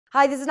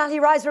Hi, this is Natalie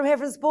Rydstrom here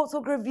from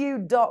Sportsbook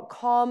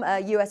Reviews.com.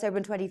 US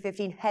Open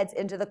 2015 heads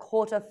into the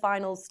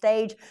quarterfinals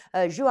stage.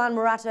 João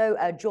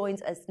Mourato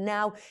joins us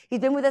now.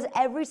 He's been with us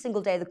every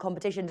single day of the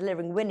competition,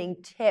 delivering winning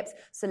tips.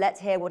 So let's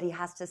hear what he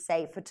has to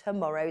say for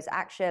tomorrow's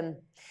action.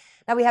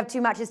 Now, we have two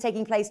matches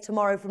taking place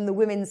tomorrow from the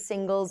women's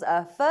singles.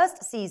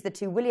 First sees the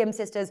two Williams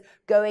sisters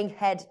going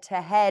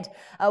head-to-head.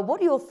 What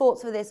are your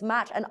thoughts for this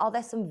match, and are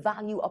there some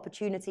value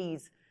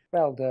opportunities?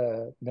 Well,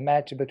 the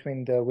match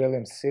between the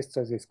Williams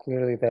sisters is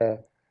clearly the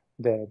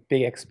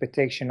big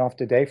expectation of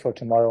the day for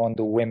tomorrow on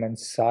the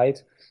women's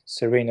side.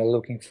 Serena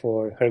looking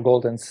for her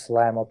Golden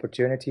Slam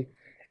opportunity.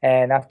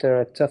 And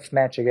after a tough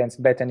match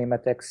against Bethany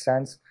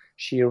Matek-Sands,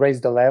 she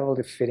raised the level,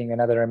 defeating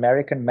another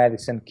American,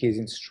 Madison Keys,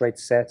 in straight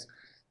sets,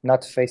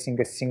 not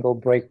facing a single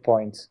break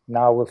point.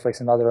 Now we'll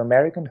face another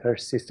American, her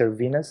sister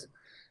Venus.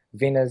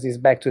 Venus is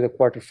back to the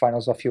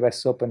quarterfinals of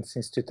US Open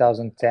since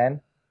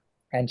 2010,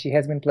 and she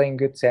has been playing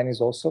good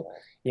tennis also,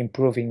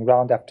 improving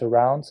round after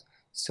round,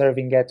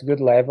 serving at good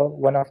level.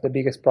 One of the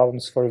biggest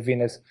problems for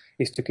Venus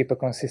is to keep a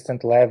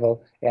consistent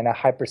level and a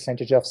high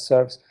percentage of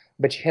serves,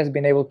 but she has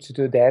been able to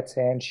do that,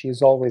 and she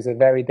is always a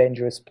very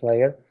dangerous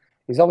player.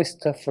 It's always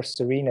tough for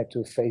Serena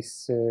to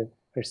face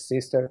her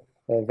sister,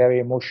 a very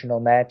emotional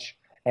match,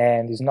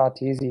 and it's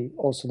not easy.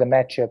 Also, the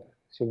matchup,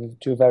 so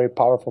two very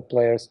powerful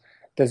players,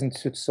 doesn't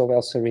suit so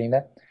well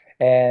Serena,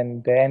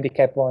 and the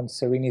handicap on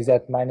Serena is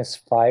at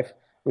 -5,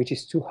 which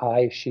is too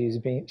high. She's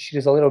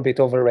a little bit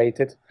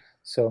overrated.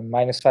 So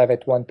 -5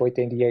 at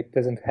 1.88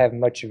 doesn't have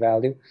much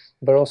value,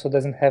 but also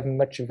doesn't have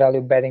much value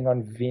betting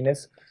on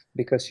Venus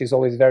because she's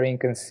always very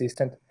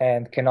inconsistent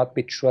and cannot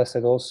be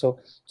trusted also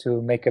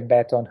to make a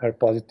bet on her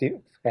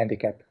positive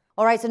handicap.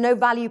 All right, so no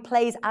value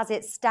plays as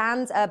it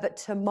stands, but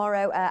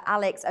tomorrow,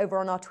 Alex over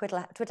on our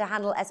Twitter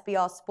handle,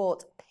 SBR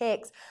Sports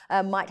Picks,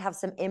 might have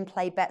some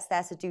in-play bets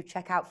there, so do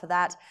check out for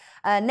that.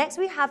 Next,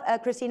 we have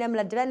Kristina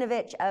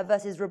Mladenovic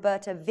versus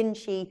Roberta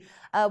Vinci.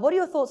 What are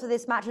your thoughts of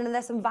this match, and are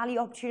there some value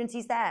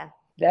opportunities there?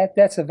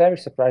 That's a very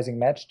surprising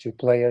match. Two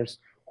players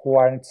who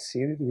aren't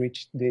seeded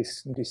reached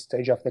this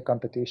stage of the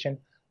competition.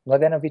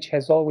 Mladenovic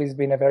has always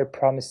been a very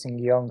promising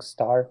young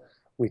star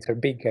with her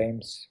big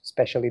games,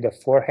 especially the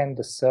forehand,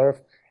 the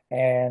serve,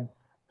 and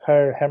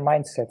her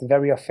mindset,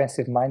 very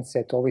offensive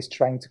mindset, always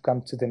trying to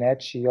come to the net.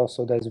 She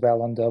also does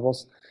well on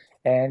doubles,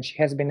 and she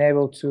has been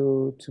able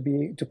to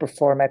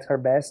perform at her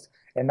best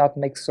and not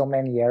make so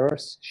many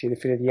errors. She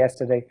defeated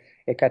yesterday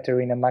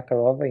Ekaterina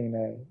Makarova in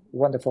a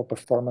wonderful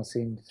performance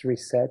in 3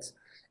 sets,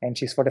 and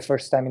she's for the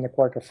first time in the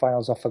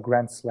quarterfinals of a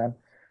Grand Slam.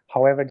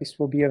 However, this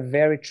will be a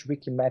very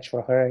tricky match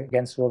for her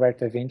against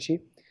Roberta Vinci.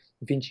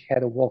 Vinci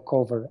had a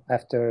walkover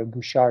after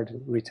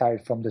Bouchard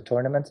retired from the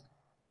tournament,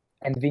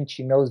 and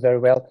Vinci knows very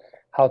well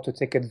how to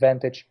take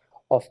advantage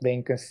of the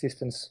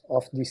inconsistency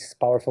of these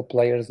powerful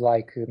players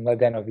like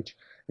Mladenovic.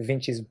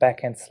 Vinci's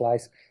backhand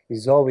slice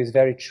is always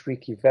very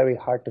tricky, very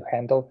hard to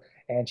handle,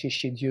 and she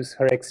should use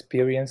her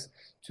experience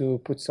to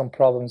put some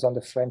problems on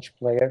the French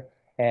player.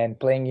 And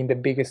playing in the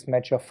biggest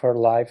match of her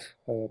life,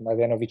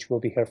 Mladenovic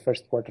will be her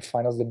first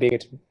quarterfinals,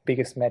 the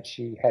biggest match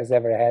she has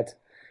ever had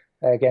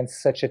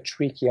against such a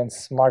tricky and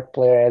smart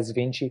player as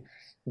Vinci.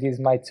 This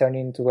might turn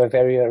into a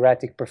very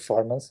erratic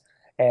performance,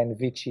 and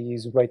Vinci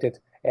is rated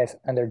as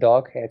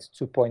underdog at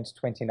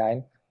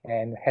 2.29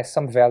 and has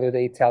some value,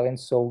 the Italian,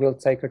 so we'll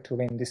take her to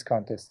win this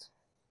contest.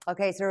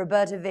 Okay, so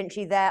Roberta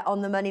Vinci there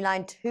on the money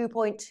line,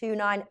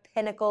 2.29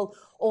 Pinnacle.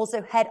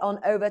 Also head on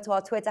over to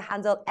our Twitter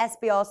handle,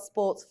 SBR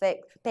Sports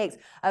Picks,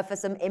 for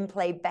some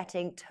in-play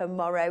betting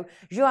tomorrow.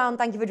 João,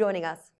 thank you for joining us.